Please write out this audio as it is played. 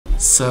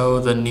So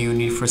the new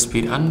Need for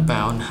Speed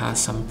Unbound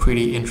has some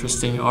pretty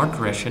interesting art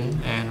direction,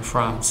 and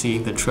from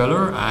seeing the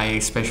trailer, I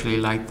especially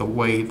like the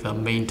way the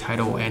main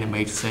title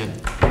animates in.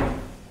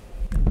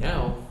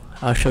 Now,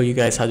 I'll show you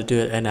guys how to do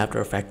it in After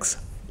Effects.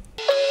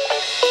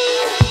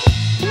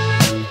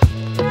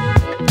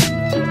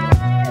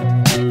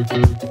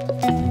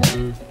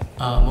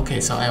 Okay,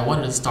 so I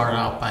wanted to start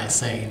out by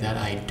saying that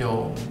I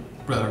don't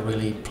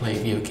really play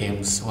video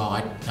games.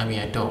 Well, I mean,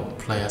 I don't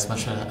play as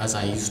much as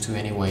I used to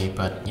anyway,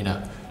 but you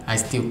know, I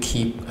still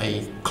keep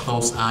a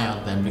close eye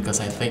on them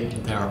because I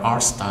think their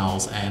art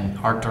styles and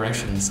art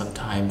direction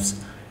sometimes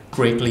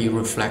greatly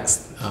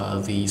reflects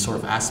the sort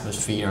of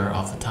atmosphere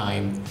of the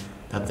time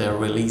that they're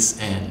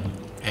released in.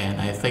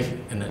 And I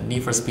think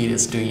Need for Speed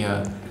is doing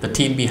the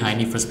team behind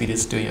Need for Speed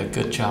is doing a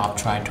good job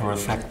trying to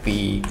reflect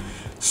the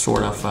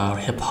sort of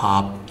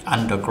hip-hop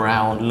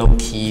underground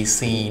low-key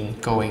scene,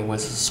 going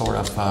with sort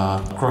of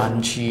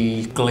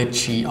grungy,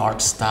 glitchy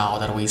art style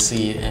that we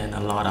see in a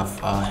lot of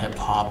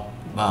hip-hop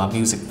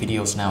music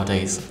videos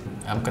nowadays.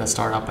 I'm gonna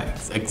start off by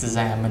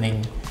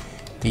examining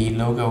the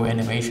logo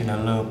animation a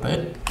little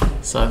bit.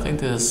 So I think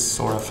this is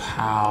sort of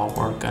how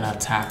we're gonna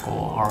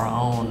tackle our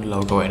own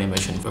logo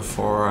animation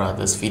before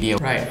this video.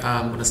 Right,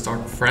 I'm gonna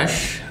start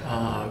fresh,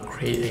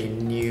 create a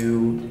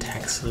new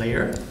text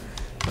layer.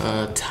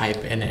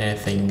 Type in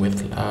anything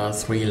with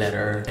 3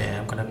 letters, and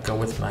I'm gonna go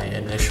with my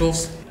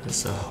initials.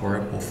 It's a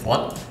horrible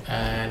font,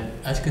 and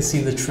as you can see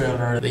in the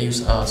trailer, they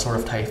use a sort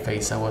of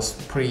typeface that was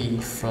pretty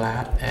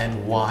flat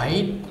and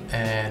wide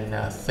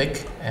and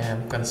thick, and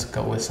I'm gonna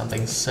go with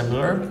something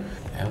similar.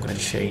 And I'm gonna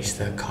change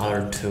the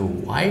color to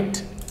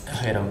white,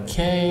 hit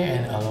OK,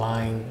 and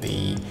align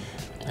the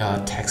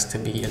text to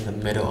be in the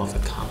middle of the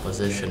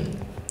composition.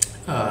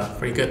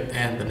 Very good.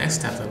 And the next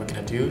step that we're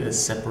going to do is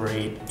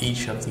separate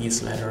each of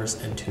these letters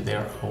into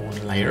their own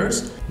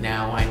layers.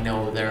 Now I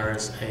know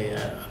there's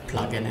a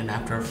plugin in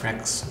After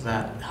Effects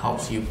that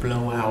helps you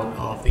blow out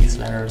all of these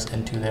letters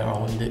into their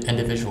own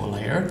individual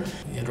layer.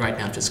 And right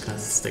now I'm just going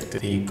to stick to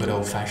the good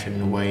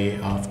old-fashioned way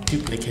of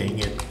duplicating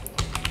it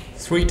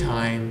 3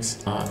 times.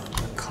 The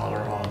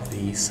color of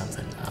these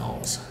something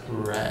else,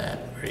 red.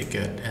 Very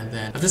good. And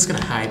then I'm just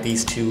gonna hide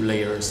these 2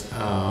 layers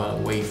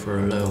away for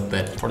a little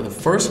bit. For the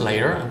first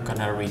layer, I'm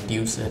gonna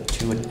reduce it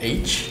to an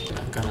H.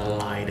 I'm gonna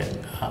line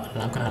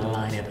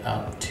it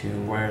up to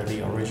where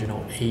the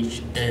original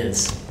H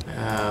is.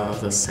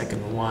 The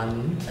second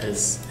one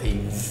is a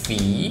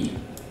V.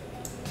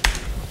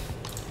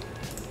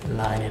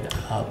 Line it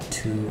up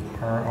to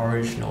our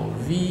original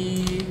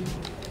V.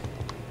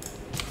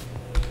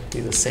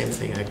 Do the same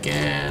thing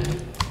again,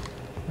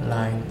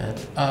 line that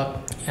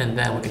up, and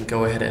then we can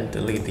go ahead and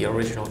delete the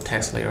original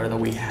text layer that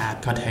we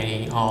had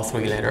containing all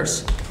 3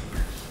 letters.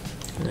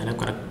 And then I'm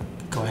gonna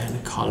go ahead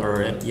and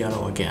color it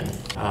yellow again.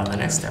 The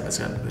next step is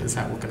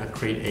that we're gonna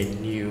create a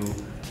new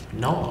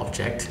null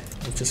object.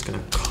 I'm just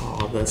gonna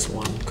call this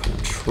one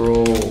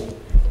control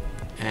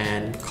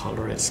and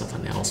color it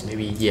something else,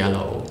 maybe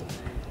yellow.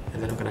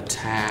 And then I'm gonna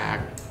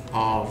tag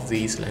all of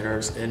these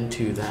letters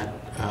into that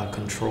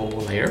control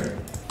layer.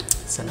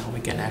 So now we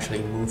can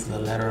actually move the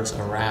letters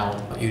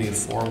around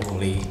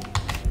uniformly,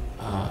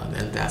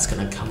 and that's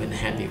gonna come in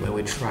handy when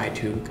we try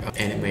to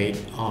animate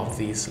all of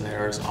these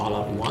letters all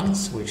at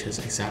once, which is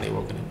exactly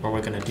what we're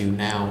gonna do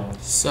now.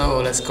 So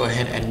let's go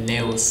ahead and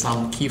nail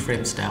some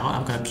keyframes down.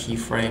 I'm gonna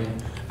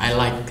keyframe. I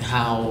like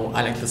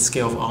the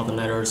scale of all the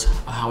letters,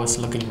 how it's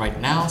looking right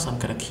now. So I'm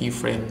gonna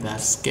keyframe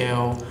that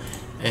scale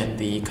in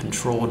the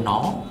control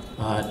null.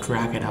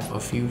 Drag it up a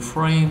few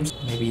frames.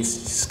 Maybe it's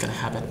just gonna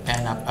have it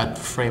end up at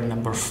frame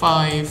number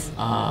 5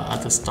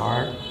 at the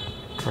start.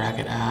 Drag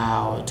it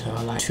out to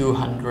like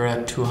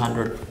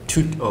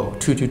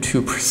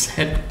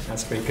 222%.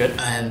 That's pretty good.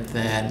 And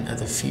then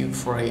at a few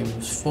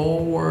frames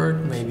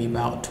forward, maybe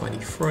about 20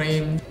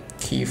 frames.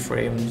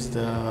 Keyframes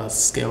the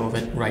scale of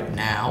it right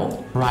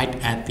now. Right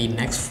at the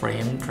next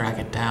frame, drag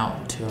it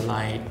down to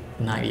like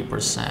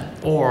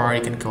 90%, or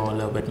you can go a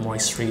little bit more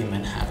extreme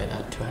and have it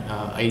at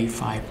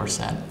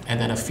 85%, and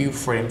then a few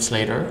frames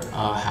later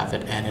have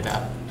it ended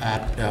up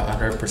at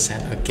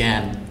 100%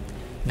 again.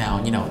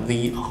 Now you know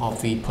the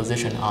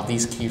position of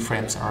these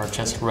keyframes are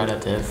just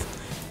relative,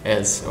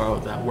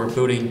 that we're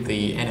building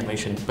the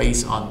animation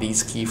based on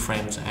these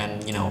keyframes,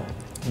 and you know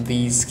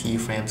these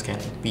keyframes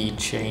can be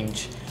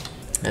changed.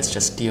 Let's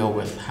just deal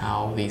with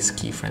how these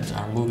keyframes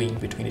are moving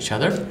between each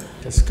other.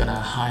 Just gonna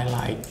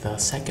highlight the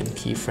second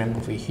keyframe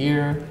over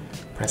here,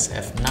 press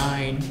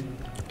F9,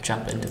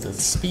 jump into the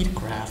speed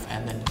graph,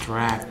 and then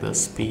drag the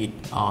speed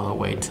all the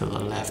way to the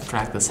left.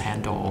 Drag this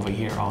handle over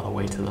here all the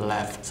way to the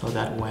left, so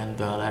that when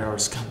the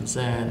letters comes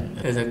in,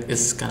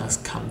 it's gonna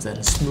comes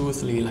in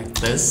smoothly like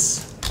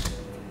this.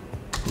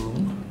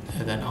 Boom.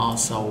 And then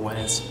also when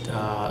it's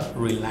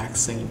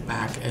relaxing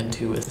back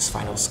into its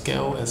final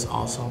scale, is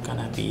also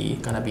gonna be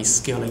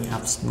scaling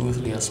up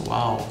smoothly as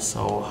well.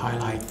 So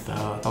highlight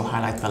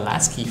the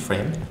last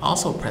keyframe.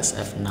 Also press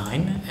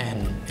F9,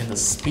 and in the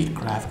speed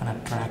graph, gonna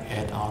drag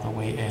it all the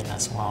way in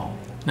as well.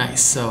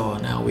 Nice. So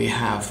now we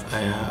have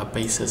a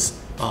basis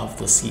of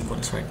the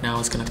sequence. Right now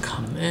it's gonna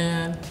come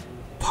in,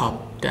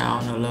 pop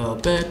down a little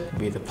bit.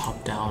 Maybe the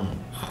pop down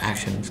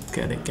action is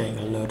getting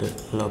a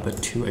little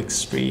bit too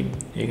extreme.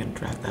 You can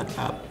drag that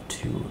up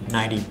to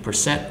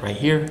 90% right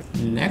here.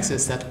 Next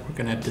is that we're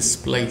gonna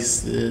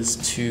displace these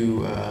two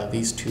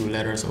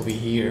letters over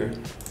here.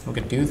 We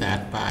can do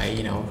that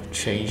by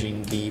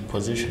changing the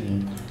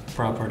position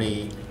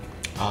property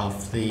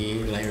of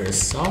the layer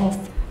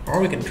itself,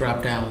 or we can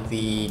drop down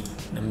the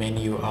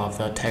menu of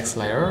the text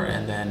layer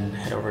and then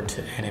head over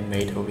to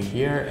animate over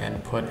here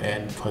and put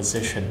in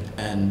position,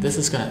 and this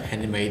is going to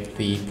animate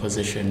the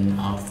position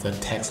of the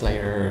text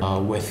layer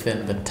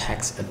within the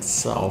text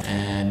itself.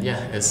 And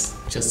yeah, it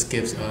just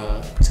gives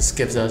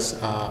us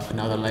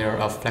another layer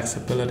of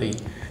flexibility.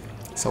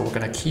 So we're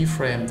going to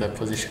keyframe the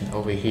position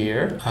over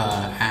here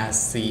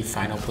as the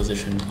final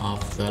position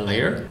of the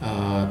layer.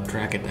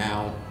 Drag it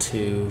down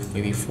to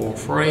maybe 4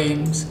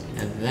 frames.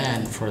 And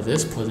then for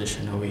this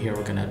position over here,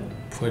 we're going to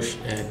push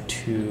it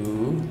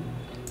to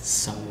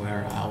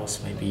somewhere else,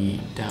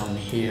 maybe down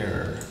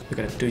here. We're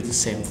going to do the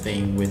same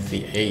thing with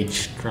the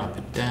H. Drop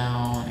it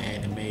down,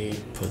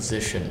 animate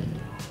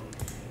position.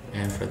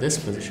 And for this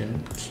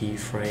position,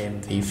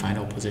 keyframe the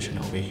final position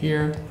over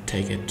here,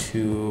 take it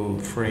to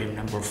frame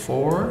number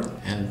 4,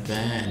 and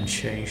then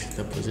change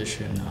the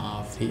position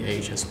of the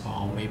H as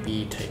well.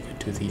 Maybe take it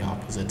to the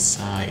opposite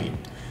side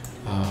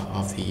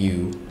of the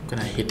U. I'm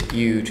gonna hit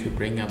U to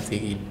bring up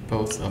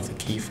both of the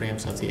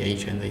keyframes of the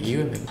H and the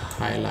U, and then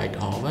highlight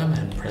all of them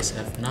and press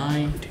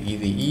F9 to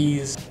either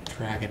ease.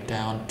 Drag it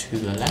down to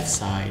the left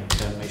side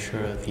to make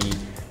sure the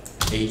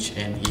H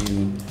and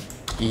U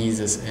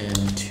eases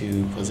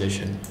into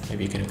position.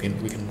 Maybe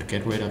we can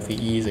get rid of the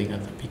easing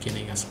at the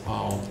beginning as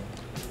well.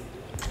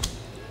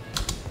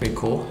 Pretty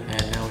cool.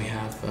 And now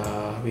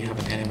we have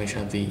an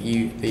animation of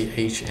the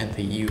H and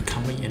the U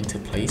coming into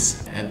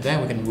place. And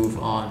then we can move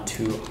on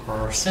to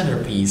our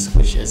centerpiece,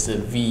 which is the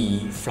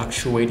V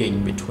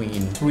fluctuating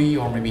between 3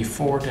 or maybe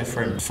 4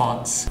 different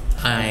fonts.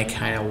 I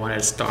kind of want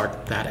to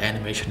start that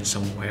animation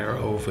somewhere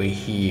over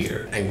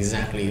here,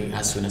 exactly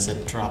as soon as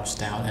it drops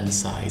down in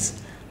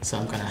size. So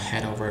I'm gonna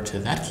head over to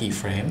that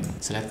keyframe,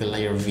 select the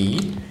layer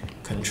V,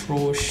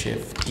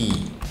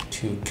 Control-Shift-D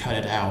to cut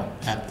it out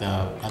at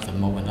the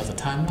moment of the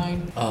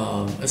timeline.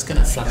 It's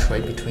gonna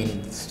fluctuate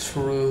between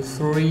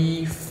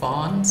 3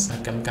 fonts.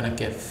 Like I'm gonna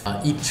give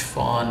each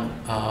font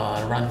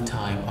a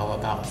runtime of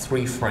about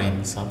 3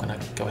 frames. So I'm gonna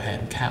go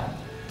ahead and count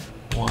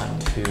 1,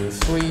 2,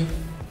 3.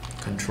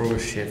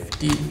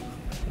 Control-Shift-D,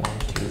 1,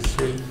 2,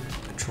 3.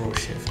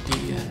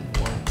 Control-Shift-D, and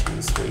 1,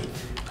 2, 3.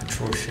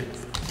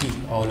 Control-Shift.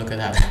 Oh, look at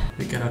that.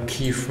 We got a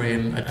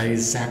keyframe at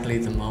exactly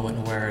the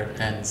moment where it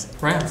ends.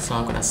 Right, so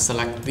I'm gonna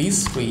select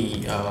these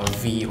 3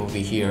 V over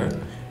here,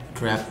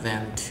 drag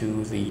them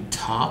to the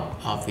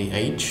top of the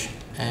H,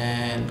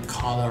 and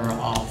color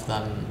of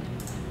them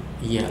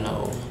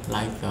yellow,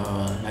 like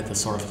the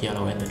sort of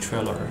yellow in the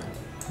trailer.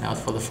 Now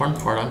for the front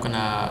part, I'm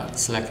gonna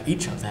select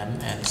each of them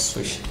and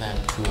switch them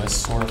to a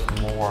sort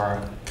of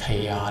more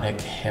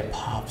chaotic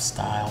hip-hop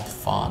style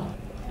font.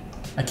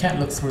 I can't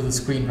look through the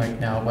screen right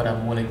now, but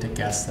I'm willing to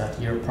guess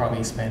that you're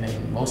probably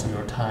spending most of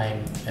your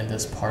time in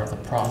this part of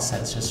the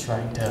process just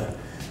trying to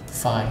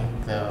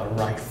find the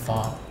right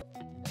font.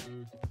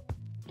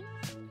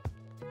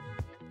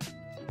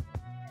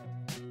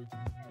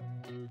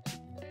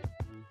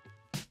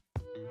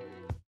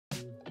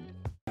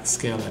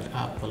 Scale it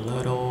up a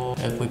little.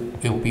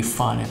 It would be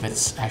fun if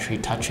it's actually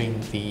touching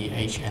the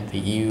H and the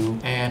U.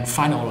 And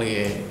finally,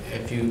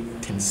 if you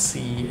can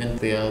see in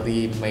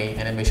the main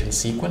animation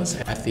sequence,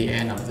 at the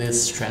end of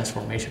this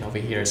transformation over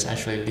here, it's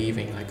actually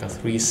leaving like a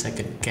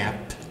 3-second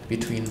gap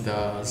between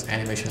the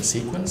animation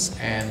sequence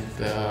and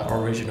the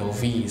original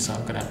V. So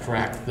I'm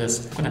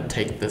gonna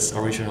take this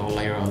original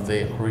layer of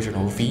the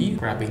original V,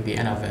 grabbing the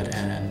end of it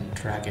and then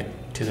drag it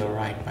to the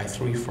right by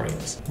 3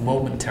 frames.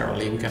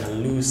 Momentarily, we're gonna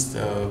lose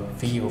the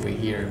V over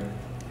here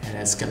and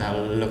it's gonna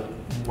look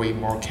way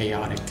more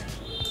chaotic.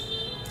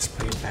 Let's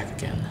play it back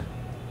again.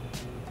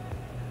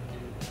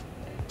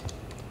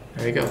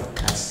 There you go.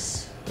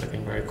 That's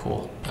looking very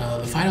cool.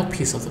 The final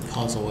piece of the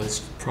puzzle is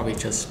probably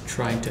just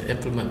trying to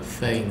implement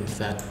things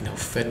that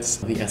fits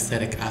the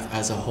aesthetic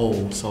as a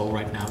whole. So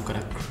right now I'm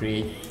gonna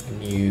create a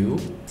new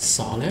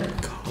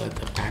solid, call it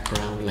the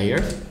background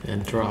layer,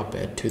 and drop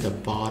it to the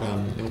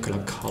bottom. I'm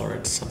gonna color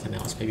it something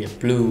else, maybe a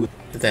blue.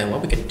 Then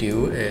what we can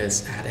do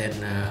is add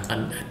in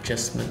an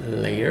adjustment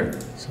layer.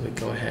 So we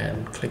go ahead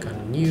and click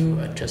on new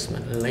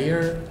adjustment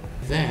layer.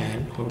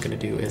 Then what we're gonna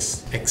do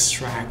is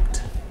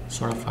extract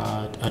sort of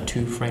a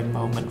 2-frame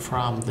moment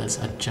from this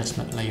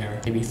adjustment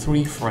layer, maybe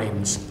 3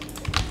 frames,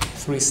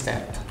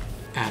 3-step.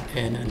 Add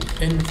in an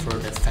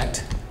invert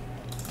effect.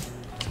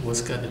 So what's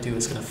gonna do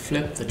is gonna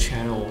flip the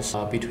channels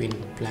between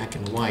black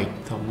and white.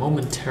 So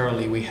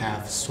momentarily we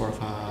have sort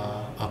of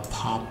a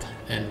pop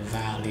and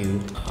value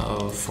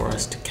for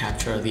us to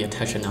capture the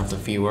attention of the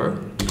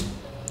viewer.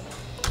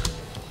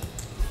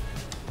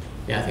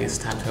 Yeah, I think it's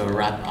time to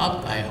wrap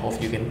up. I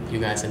hope you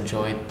guys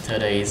enjoyed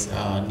today's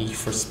Need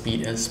for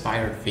Speed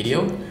inspired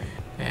video.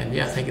 And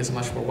yeah, thank you so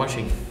much for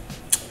watching.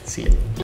 See ya.